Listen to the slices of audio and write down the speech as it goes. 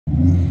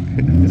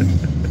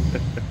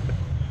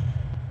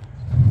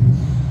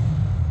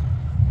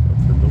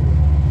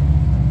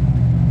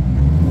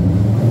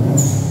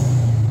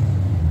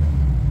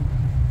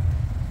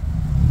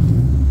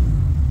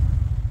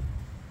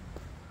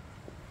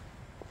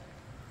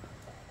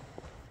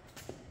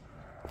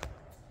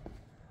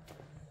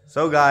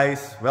So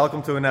guys,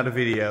 welcome to another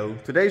video.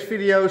 Today's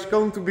video is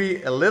going to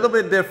be a little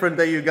bit different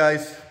than you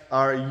guys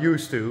are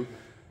used to.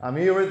 I'm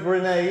here with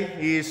René.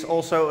 He's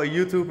also a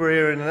YouTuber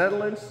here in the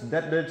Netherlands,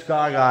 that Dutch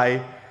car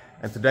guy.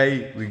 And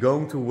today we're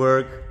going to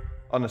work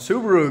on a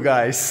Subaru,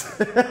 guys.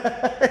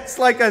 It's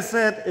like I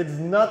said, it's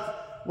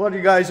not what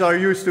you guys are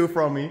used to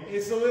from me.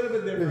 It's a little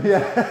bit different.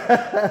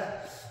 Yeah.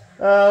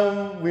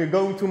 We're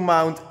going to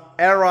mount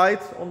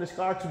airride on this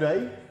car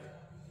today.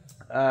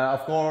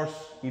 Of course,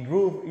 he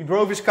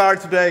drove his car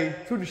today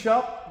to the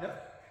shop.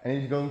 Yep. And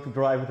he's going to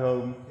drive it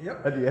home.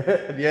 Yep.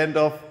 at the end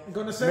of I'm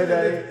gonna say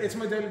midday. That it's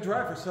my daily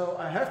driver, so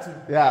I have to.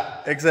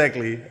 Yeah,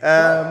 exactly.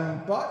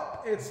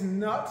 But it's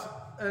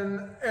not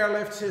an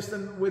airlift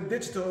system with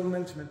digital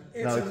management.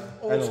 It's an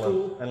old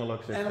school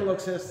analog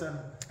system.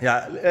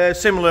 Yeah,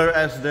 similar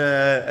as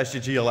the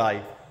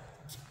GLI.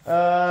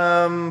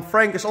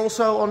 Frank is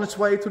also on his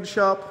way to the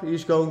shop.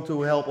 He's going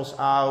to help us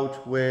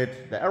out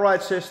with the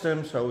airride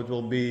system, so it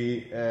will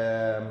be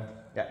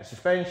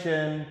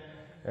suspension,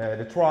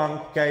 the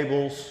trunk,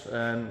 cables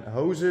and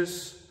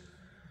hoses.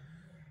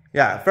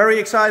 Yeah, very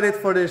excited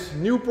for this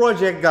new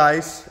project,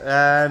 guys.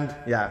 And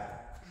yeah,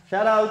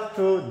 shout out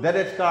to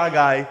that car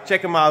guy.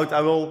 Check him out.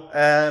 I will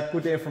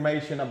put the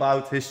information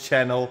about his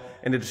channel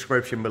in the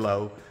description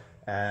below.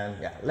 And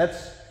yeah,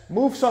 let's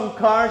move some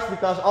cars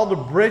because all the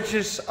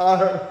bridges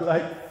are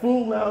like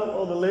full now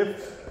on the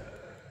lift.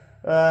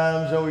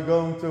 So we're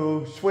going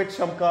to switch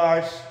some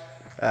cars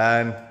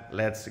and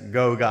let's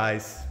go,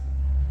 guys.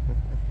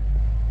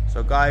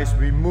 So guys,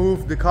 we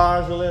moved the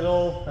cars a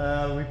little.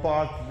 We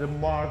parked the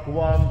Mark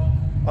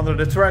 1 under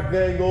the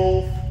Carguy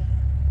Golf.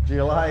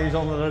 GLI is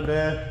under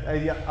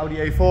the Audi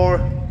A4.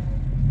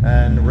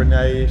 And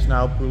René is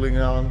now pulling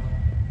on.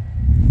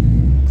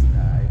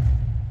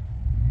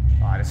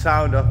 The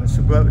sound of a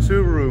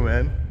Subaru,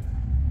 man.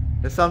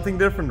 It's something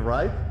different,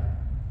 right?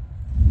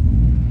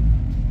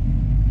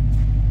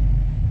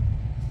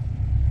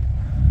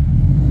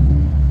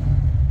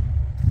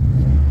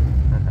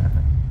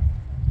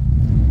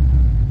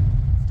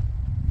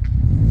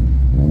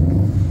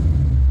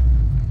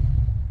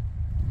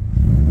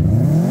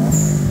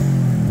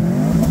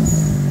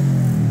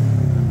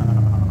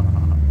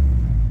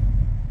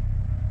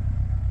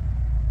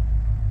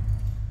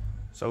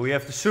 So we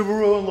have the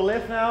Subaru on the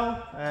lift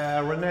now.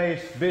 René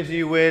is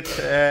busy with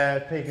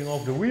taking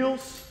off the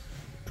wheels.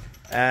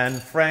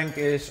 And Frank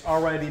is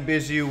already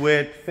busy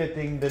with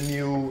fitting the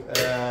new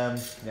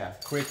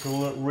quick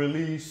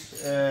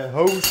release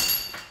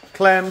hose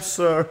clamps,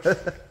 or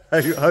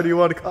how do you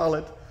want to call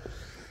it?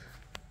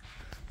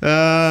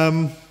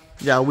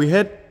 Yeah, we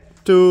had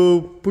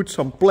to put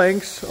some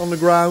planks on the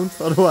ground,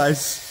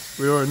 otherwise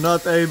we were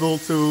not able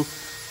to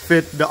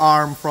fit the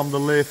arm from the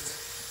lift.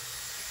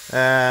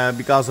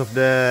 Because of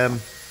the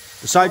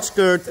side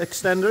skirt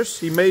extenders,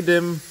 he made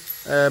them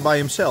by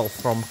himself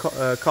from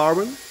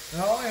carbon.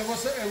 No, it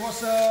was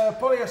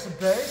polyester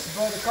base,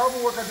 but the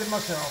carbon work I did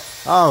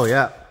myself. Oh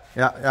yeah.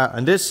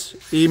 And this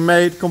he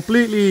made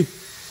completely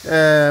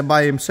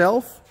by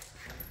himself,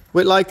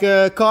 with like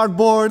a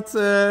cardboard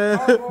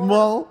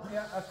wall.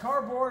 Yeah, a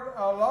cardboard,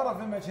 a lot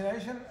of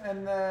imagination,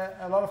 and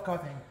a lot of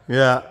cutting.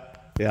 Yeah.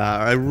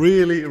 I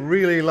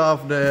really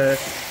love the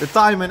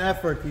time and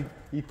effort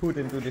he put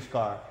into this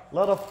car. A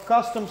lot of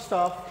custom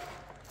stuff.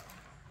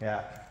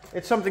 Yeah,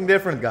 it's something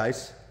different,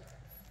 guys.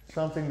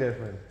 Something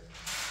different.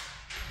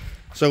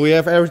 So we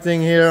have everything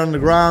here on the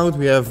ground.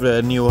 We have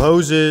new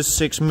hoses,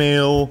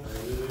 6mm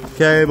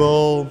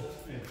cable,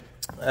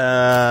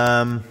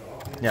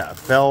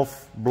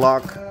 valve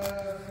block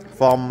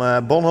from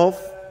Bonhoff.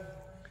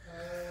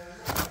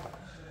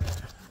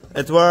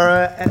 It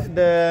were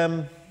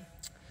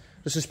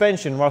the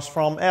suspension was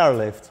from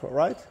airlift,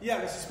 right? Yeah,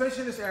 the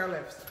suspension is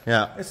airlift.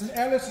 Yeah. It's an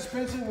airlift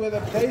suspension with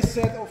a base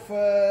set of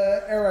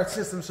airride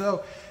system.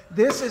 So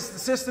this is the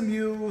system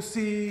you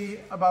see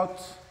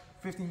about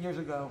 15 years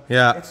ago.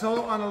 Yeah. It's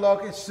all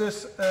analog. It's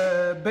just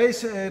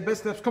base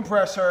steps,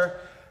 compressor,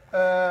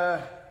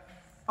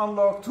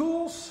 analog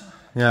tools.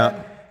 Yeah.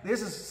 And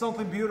this is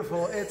something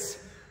beautiful. It's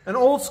an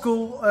old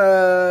school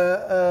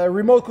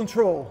remote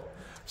control.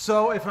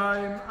 So if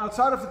I'm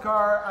outside of the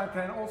car, I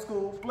can old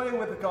school play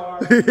with the car,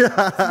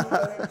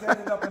 turn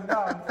it up and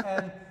down.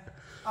 And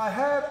I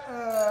had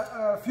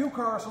a few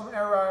cars on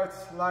airride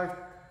like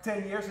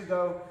 10 years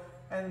ago.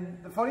 And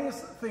the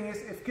funniest thing is,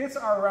 if kids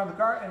are around the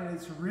car and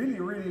it's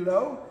really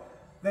low,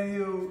 then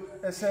you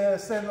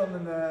stand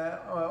on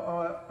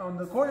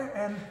the corner,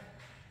 and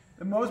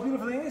the most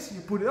beautiful thing is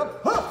you put it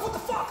up. Huh, what the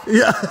fuck?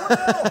 Yeah.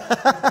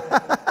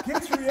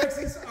 Kids'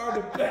 reactions are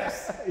the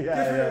best.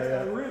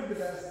 Yeah. Are really the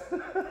best.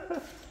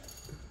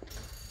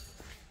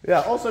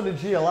 Yeah, also the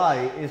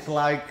GLI is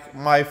like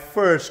my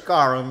first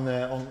car on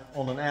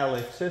an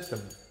airlift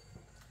system.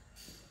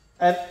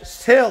 And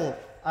still,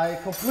 I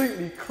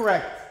completely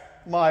cracked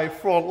my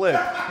front lip.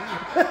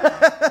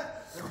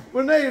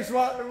 René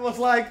was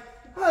like,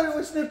 how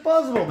is this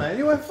possible, man?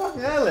 You have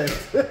fucking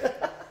airlift.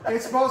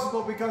 It's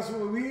possible because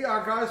we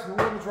are guys who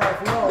want to drive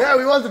low. Yeah,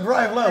 we want to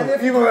drive low,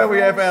 even when we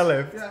have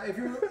airlift. Yeah, if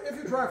you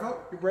drive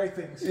up, you break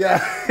things.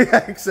 Yeah,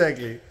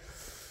 exactly.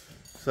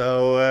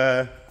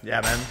 So yeah,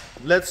 man,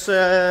 let's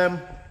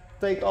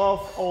take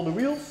off all the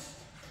wheels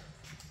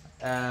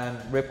and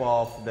rip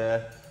off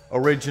the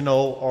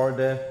original or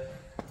the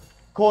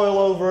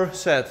coilover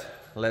set.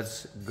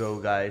 Let's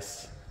go,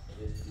 guys.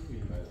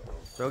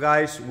 So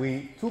guys,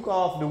 we took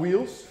off the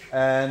wheels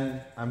and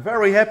I'm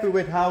very happy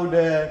with how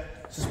the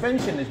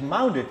suspension is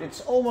mounted.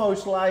 It's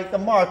almost like a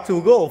Mark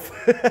II Golf.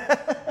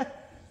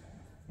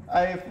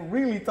 I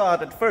really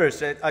thought at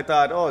first, I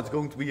thought, oh, it's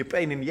going to be a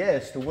pain in the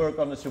ass to work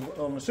on the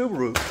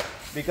Subaru.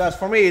 Because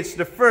for me, it's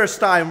the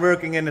first time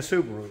working in a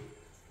Subaru.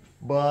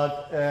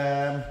 But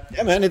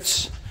yeah, man,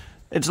 it's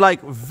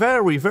like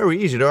very,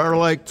 very easy. There are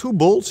like 2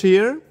 bolts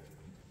here.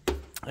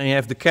 And you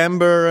have the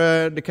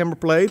camber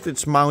plate.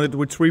 It's mounted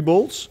with 3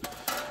 bolts.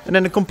 And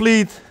then the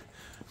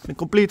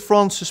complete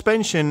front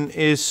suspension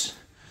is,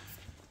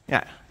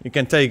 yeah, you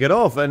can take it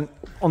off. And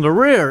on the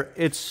rear,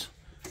 it's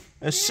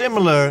a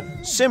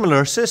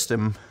similar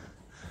system.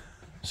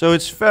 So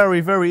it's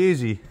very, very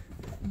easy.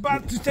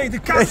 But to take the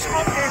cups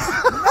off is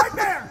a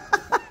nightmare!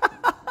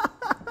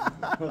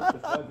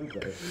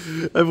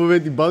 Even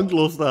met die bank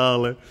los te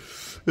halen.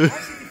 Waar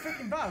zit die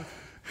fucking bank?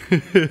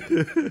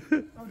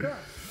 Oh, daar.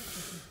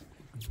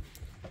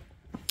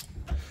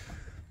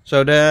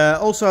 So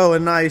also a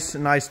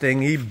nice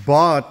thing, he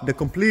bought the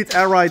complete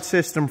airride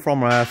system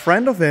from a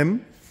friend of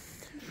him.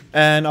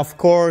 And of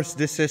course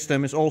this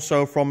system is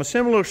also from a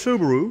similar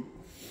Subaru.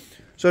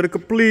 So the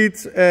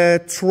complete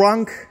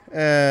trunk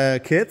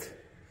kit,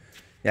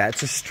 yeah,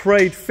 it's a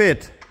straight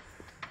fit.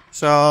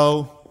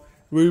 So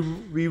we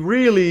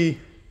really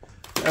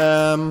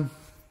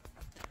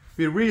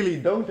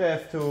don't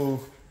have to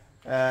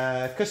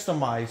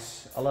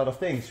customize a lot of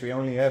things. We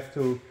only have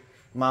to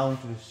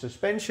mount the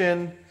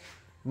suspension,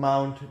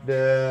 mount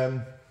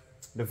the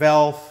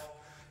valves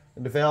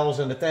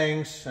and the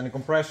tanks and the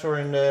compressor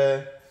in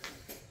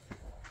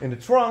the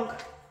trunk,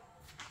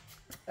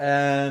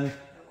 and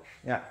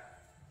yeah,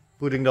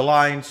 putting the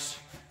lines,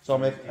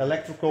 some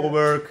electrical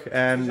work,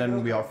 and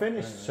then we are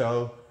finished.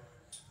 So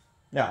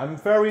yeah, I'm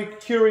very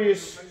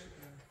curious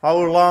how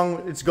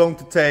long it's going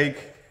to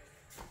take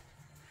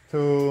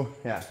to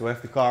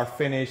have the car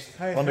finished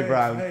on the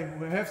ground. Hey,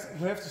 we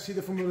have to see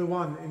the Formula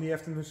 1 in the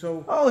afternoon.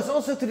 So oh, it's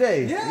also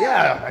today.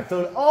 Yeah. I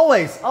thought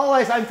always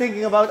I'm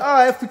thinking about, oh,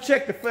 I have to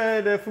check the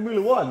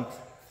Formula 1,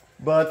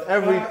 but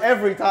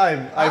every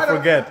time I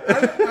forget.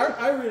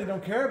 I really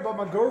don't care, but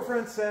my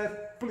girlfriend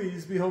said,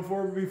 please be home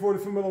before the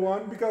Formula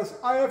 1 because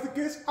I have the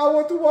kids. I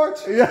want to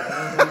watch. Yeah.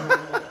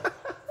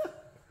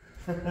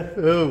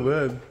 Oh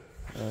man.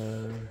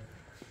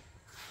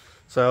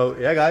 So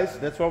yeah, guys,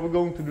 that's what we're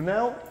going to do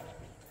now.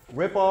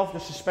 Rip off the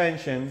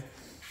suspension,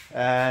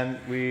 and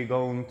we're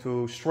going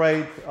to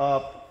straight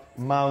up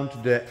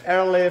mount the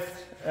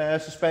airlift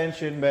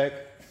suspension back,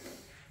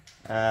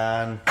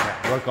 and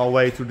work our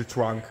way to the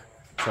trunk.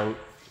 So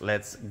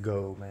let's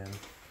go, man.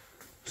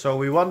 So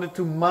we wanted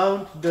to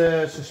mount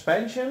the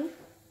suspension,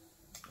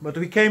 but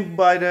we came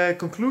by the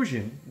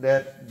conclusion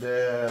that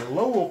the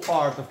lower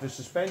part of the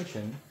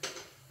suspension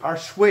are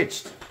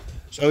switched.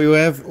 So you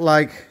have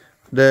like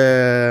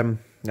the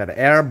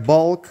air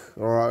bulk,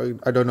 or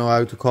I don't know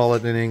how to call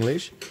it in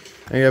English.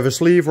 And you have a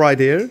sleeve right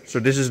here. So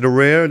this is the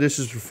rear, this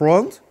is the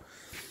front.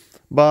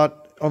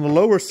 But on the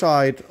lower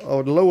side,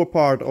 or the lower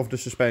part of the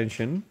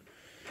suspension,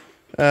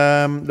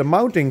 the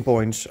mounting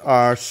points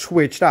are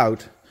switched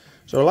out.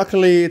 So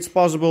luckily it's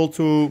possible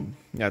to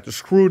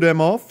screw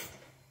them off,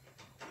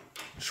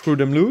 screw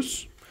them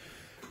loose.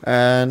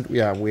 And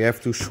yeah, we have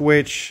to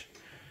switch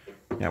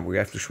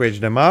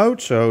them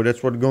out. So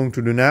that's what we're going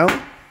to do now.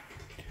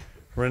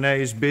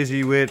 Rene is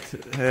busy with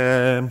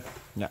the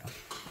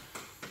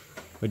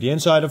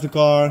inside of the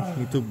car.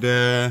 He took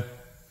the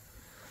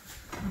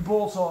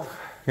bolts off.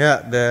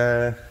 Yeah,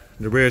 the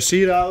rear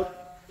seat out.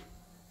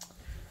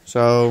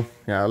 So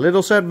yeah, a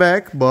little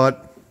setback,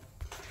 but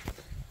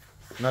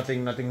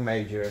nothing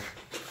major.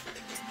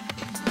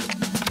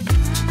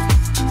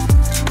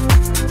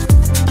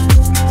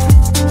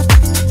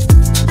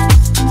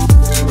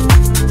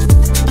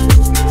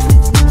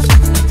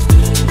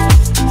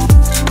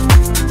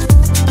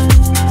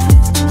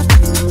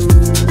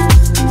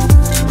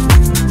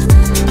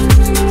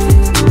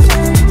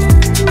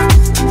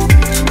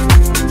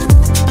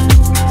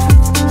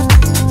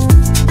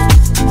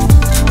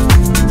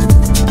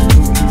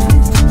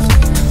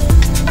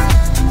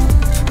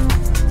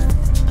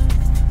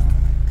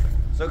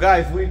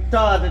 Guys, we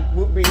thought it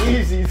would be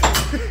easy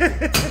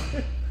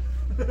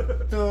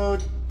to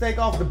take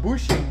off the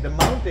bushing, the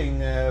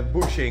mounting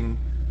bushing,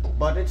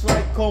 but it's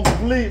like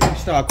completely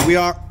stuck. We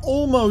are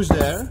almost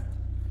there,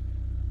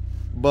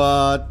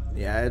 but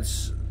yeah,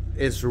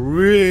 it's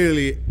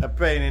really a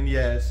pain in the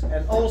ass.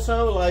 And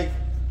also, like,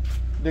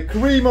 the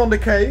cream on the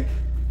cake,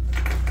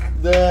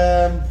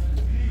 the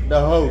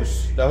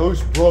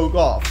hose broke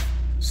off.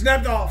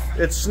 Snapped off.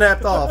 It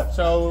snapped off.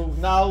 So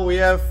now we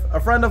have a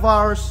friend of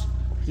ours,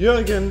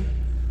 Jurgen,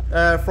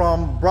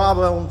 from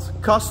Brabant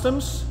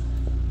Customs.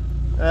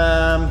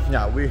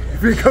 Yeah, we're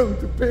going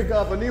to pick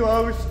up a new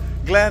hose.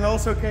 Glenn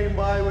also came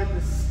by with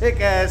the sick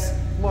ass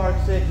Mark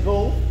 6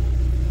 Golf.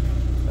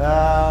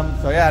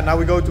 So yeah, now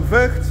we go to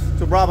Vught,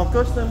 to Brabant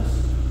Customs,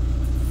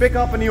 pick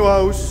up a new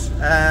hose,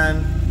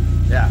 and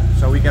yeah,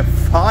 so we can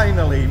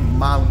finally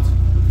mount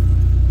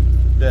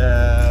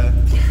the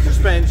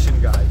suspension,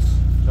 guys.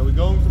 So we're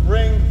going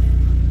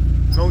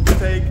to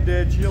take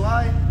the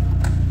GLI,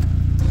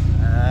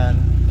 and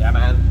yeah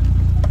man,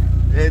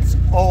 it's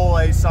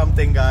always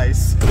something,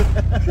 guys.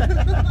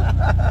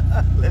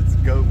 Let's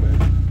go,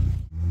 man.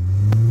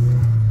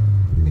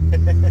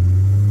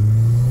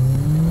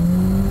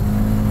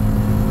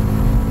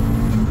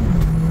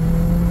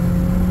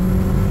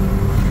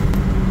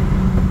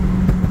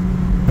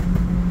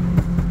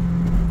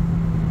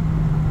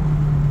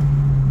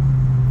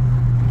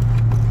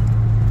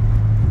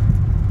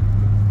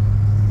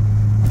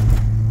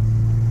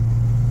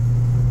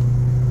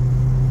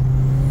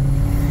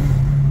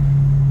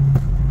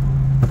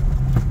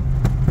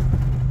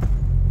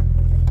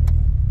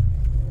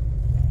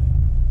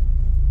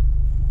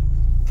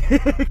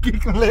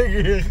 Kijk hem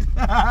liggen hier.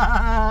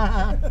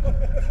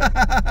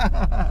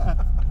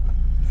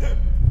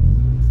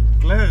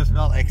 Kleur is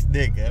wel echt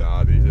dik, hè?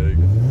 Ja, die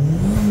zeker.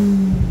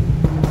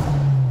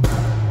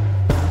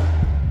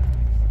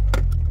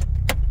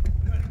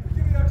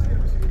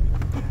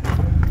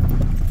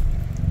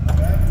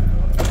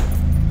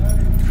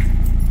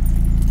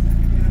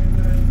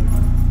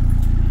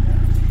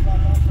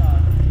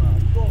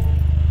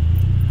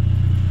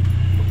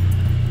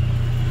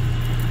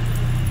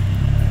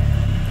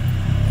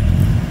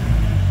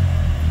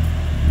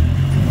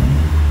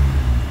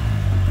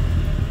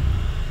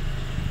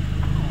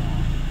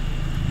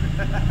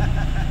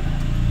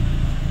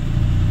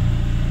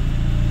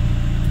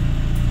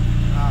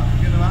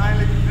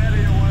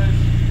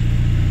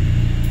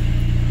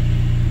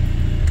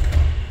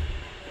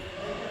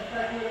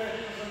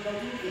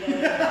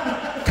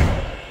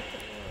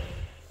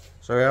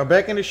 So we are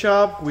back in the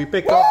shop. We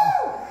picked up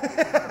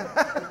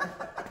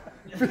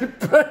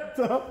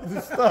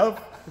the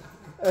stuff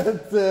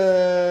at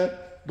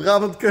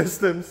Brabant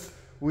Customs.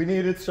 We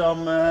needed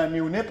some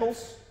new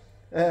nipples,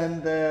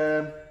 and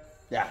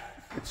yeah,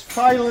 it's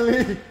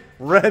finally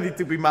ready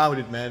to be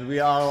mounted, man. We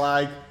are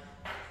like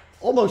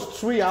almost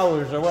 3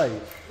 hours away.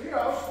 3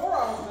 hours, 4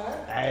 hours,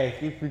 man. Hey,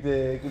 keep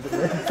it.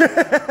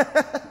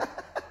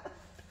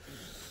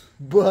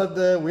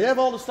 But we have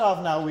all the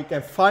stuff now. We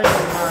can finally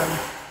mount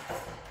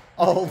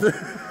all the.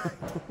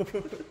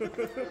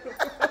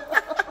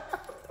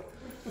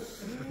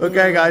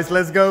 Okay, guys,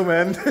 let's go,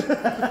 man.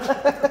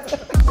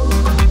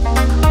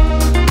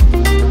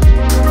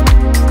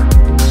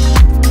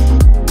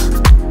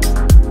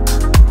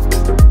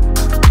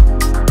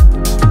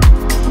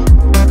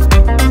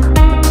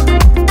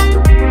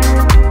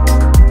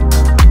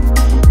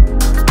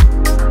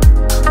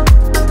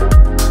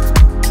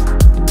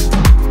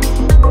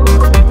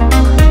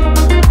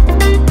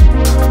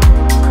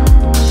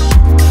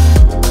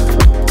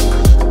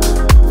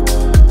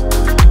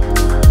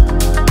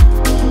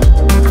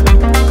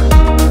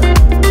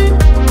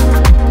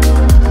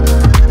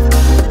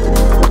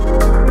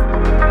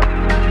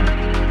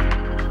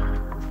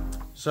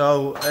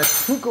 So it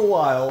took a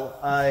while.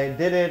 I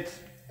did it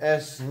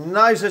as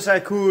nice as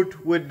I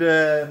could with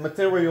the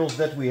materials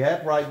that we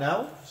have right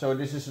now. So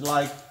this is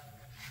like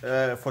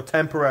for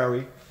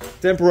temporary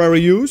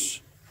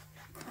use.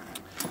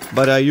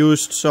 But I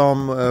used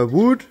some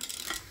wood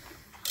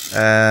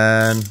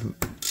and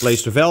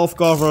placed the valve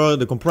cover,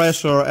 the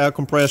compressor, air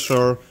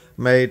compressor,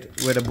 made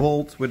with a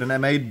bolt, with an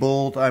M8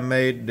 bolt. I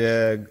made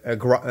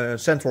the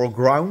central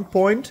ground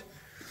point.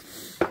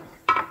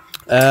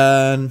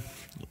 And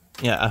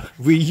yeah,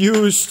 we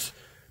used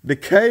the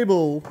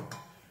cable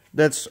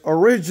that's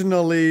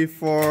originally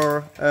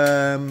for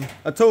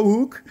a tow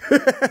hook,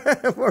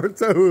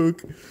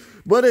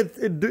 but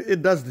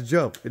it does the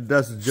job. It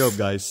does the job,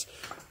 guys.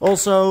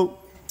 Also,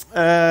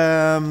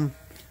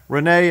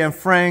 Renee and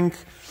Frank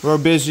were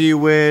busy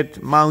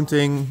with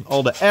mounting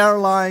all the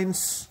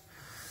airlines.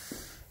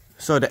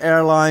 So the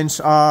airlines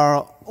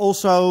are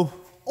also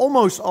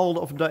almost all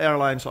of the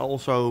airlines are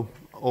also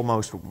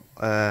almost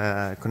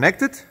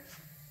connected.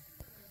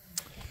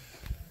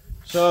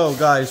 So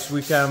guys,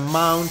 we can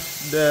mount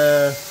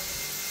the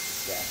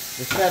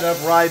setup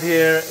right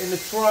here in the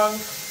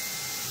trunk,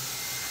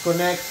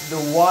 connect the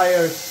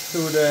wires to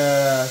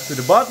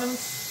the buttons,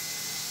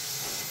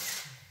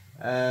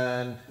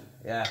 and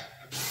yeah,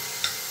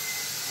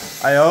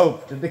 I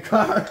hope that the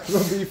car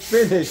will be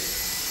finished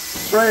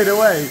straight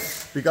away,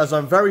 because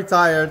I'm very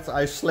tired.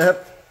 I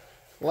slept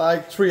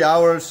like 3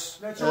 hours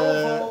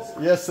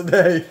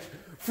yesterday.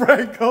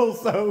 Frank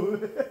also.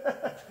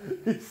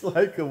 He's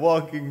like a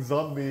walking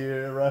zombie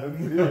here around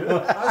here.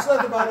 I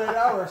slept about 8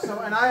 hours,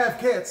 and I have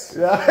kids.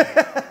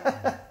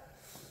 Yeah.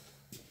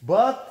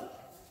 But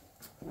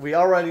we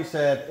already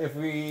said if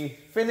we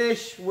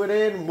finish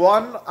within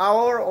 1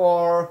 hour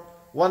or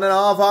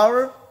 1.5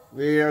 hours,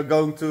 we are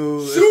going to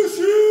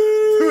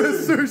a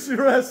sushi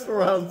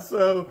restaurant.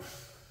 So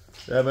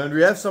yeah, man,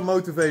 we have some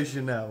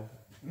motivation now.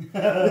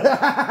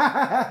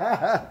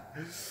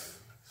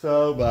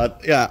 So,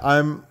 but yeah,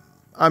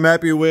 I'm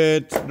happy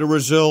with the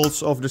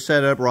results of the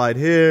setup right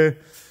here.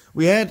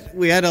 we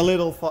had a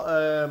little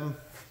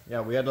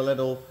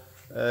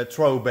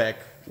throwback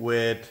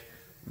with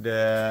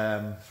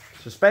the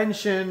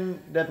suspension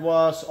that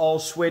was all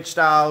switched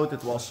out.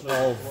 It was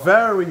all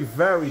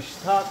very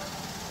stuck.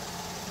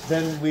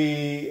 Then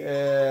we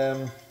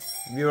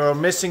were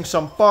missing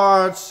some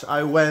parts.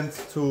 I went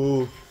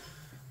to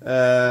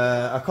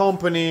a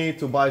company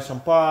to buy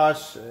some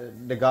parts.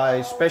 The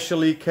guy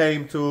specially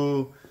came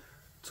to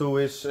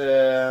his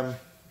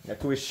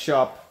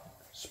shop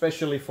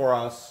specially for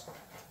us.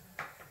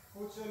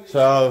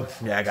 So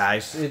yeah,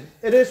 guys,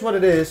 it is what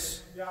it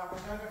is.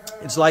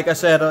 It's like I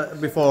said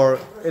before,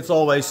 it's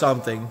always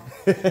something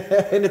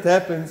and it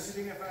happens,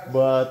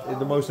 but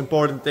the most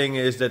important thing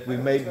is that we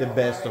make the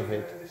best of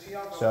it.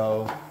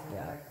 So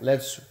yeah,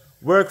 let's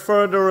work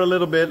further a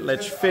little bit,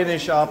 let's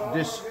finish up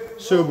this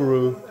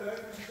Subaru,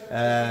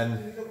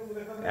 and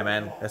yeah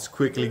man, let's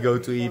quickly go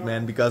to eat,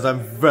 man, because I'm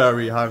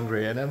very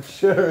hungry, and I'm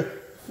sure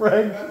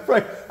Frank,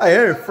 I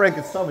hear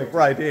Frank's stomach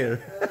right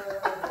here.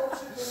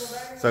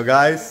 So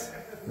guys,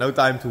 no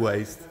time to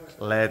waste,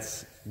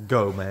 let's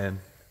go, man.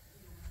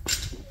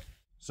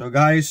 So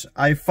guys,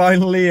 I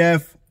finally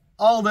have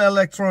all the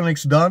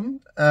electronics done.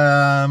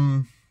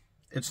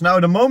 It's now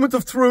the moment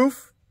of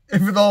truth,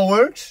 if it all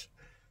works.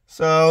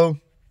 So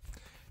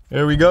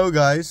here we go,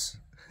 guys.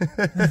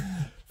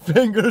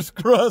 Fingers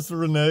crossed,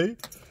 Renee.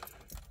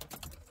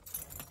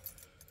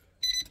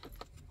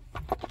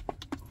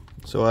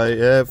 So I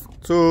have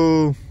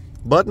 2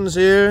 buttons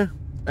here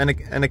and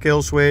a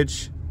kill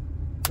switch.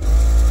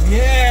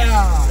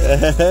 Yeah!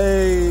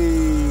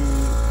 Hey!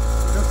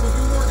 That's what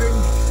you're working.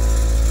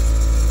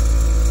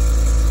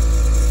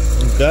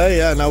 Okay,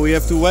 yeah, now we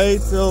have to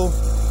wait till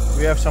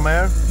we have some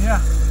air. Yeah.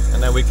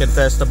 And then we can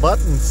test the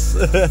buttons.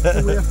 So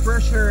we have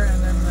pressure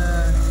and then...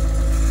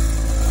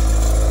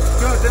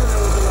 Good, then there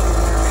was a lot of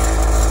work.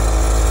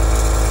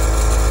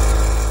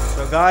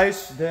 So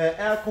guys, the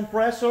air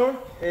compressor,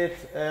 it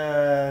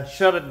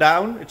shut it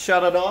down, it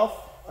shut it off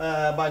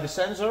by the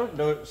sensor.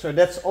 So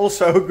that's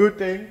also a good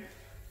thing.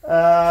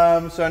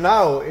 So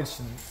now it's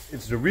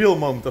the real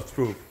moment of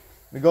truth.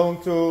 We're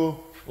going to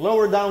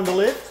lower down the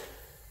lift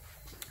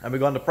and we're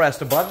going to press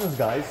the buttons,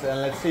 guys,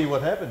 and let's see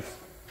what happens.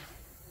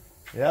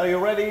 Yeah, you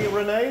ready,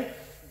 Renee?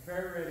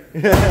 Very ready.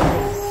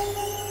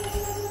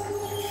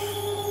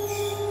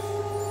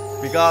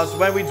 Because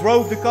when we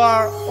drove the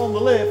car on the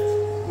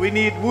lift, we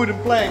need wooden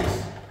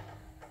planks.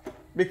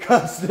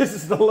 Because this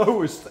is the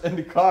lowest and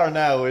the car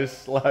now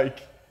is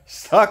like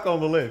stuck on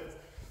the lift.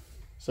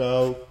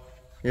 So,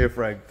 here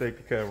Frank, take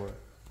the camera.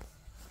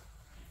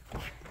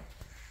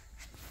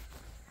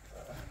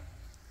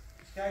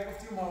 Eens kijken of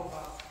die omhoog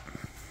gaat.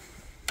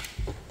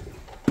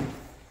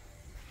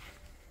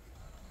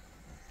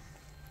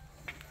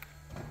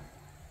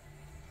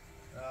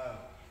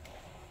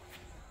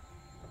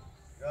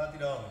 Gaat hij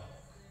dan?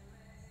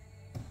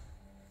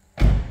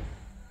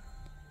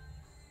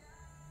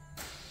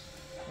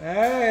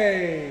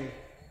 Hey!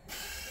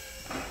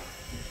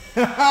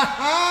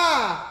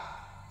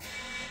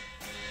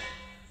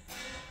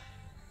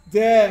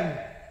 Damn!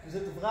 We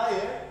zitten vrij,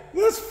 hè?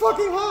 That's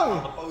fucking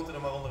high! De poten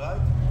er maar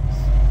onderuit.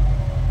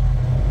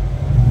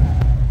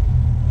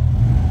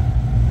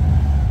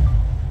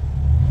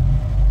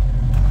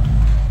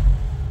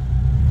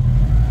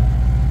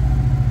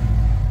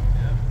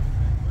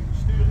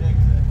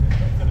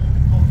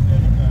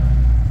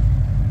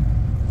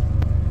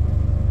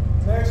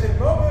 There's a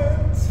moment!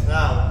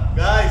 Now,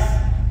 guys,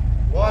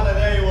 what a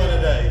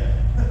day.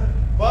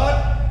 But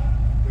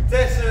we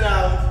tested it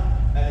out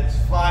and it's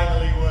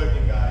finally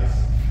working, guys.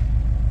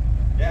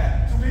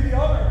 Yeah. To be the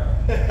honor.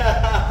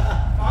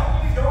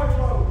 Finally going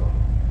low.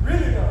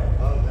 Really low.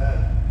 Oh man.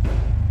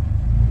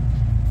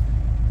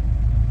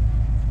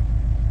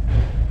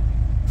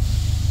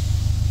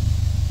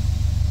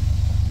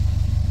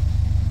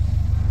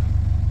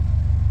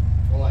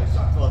 Oh, hij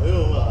zakt wel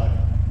heel laag.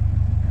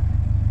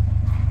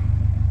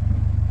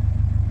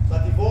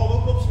 Staat die voor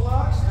ook op zijn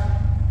laagst? Ja.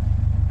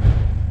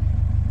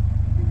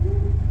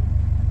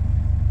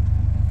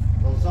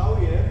 Dan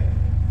zou je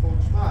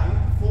volgens mij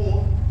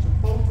voor zijn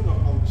poten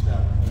nog mogen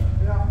stellen.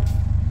 Ja.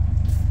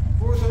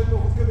 Voor zou het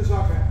nog goed kunnen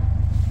zakken.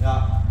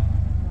 Ja.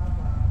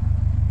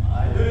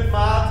 Hij doet het,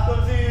 maat.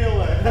 Komt hier,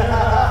 jongen.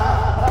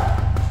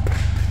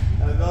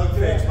 En welke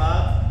tricks,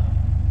 maat?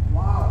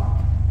 Wow.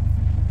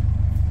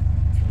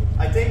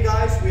 I think,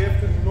 guys, we have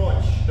to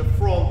notch the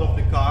front of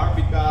the car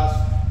because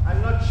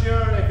I'm not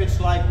sure if it's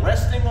like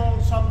resting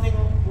on something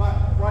like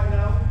right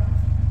now,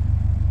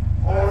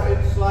 or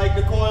it's like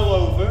the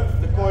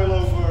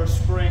coilover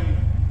spring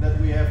that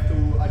we have to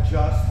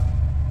adjust.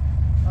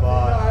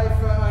 But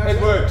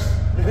it works.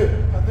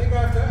 I think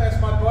I have to ask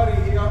my buddy.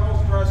 He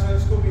also drives a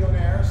Scooby on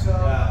air, so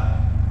Yeah.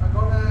 I'm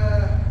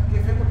gonna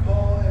give him a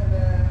call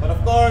and. But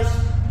of course,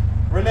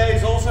 Renee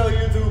is also a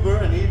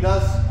YouTuber and he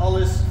does all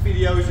his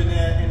videos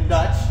in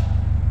Dutch.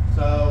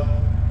 So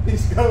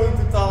he's going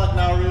to talk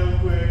now real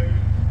quick.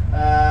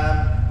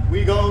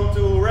 We go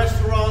to a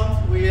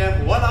restaurant. We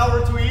have 1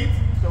 hour to eat,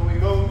 so we're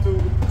going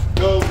to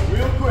go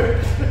real quick.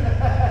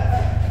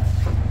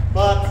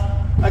 But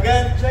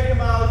again, check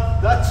him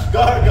out. Dutch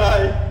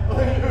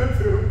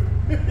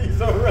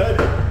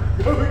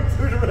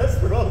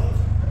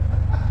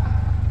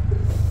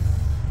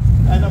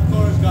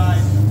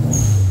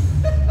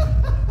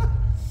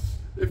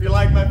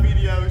like my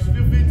videos,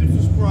 feel free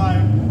to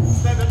subscribe,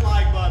 smash that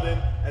like button,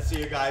 and see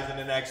you guys in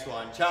the next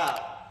one.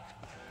 Ciao!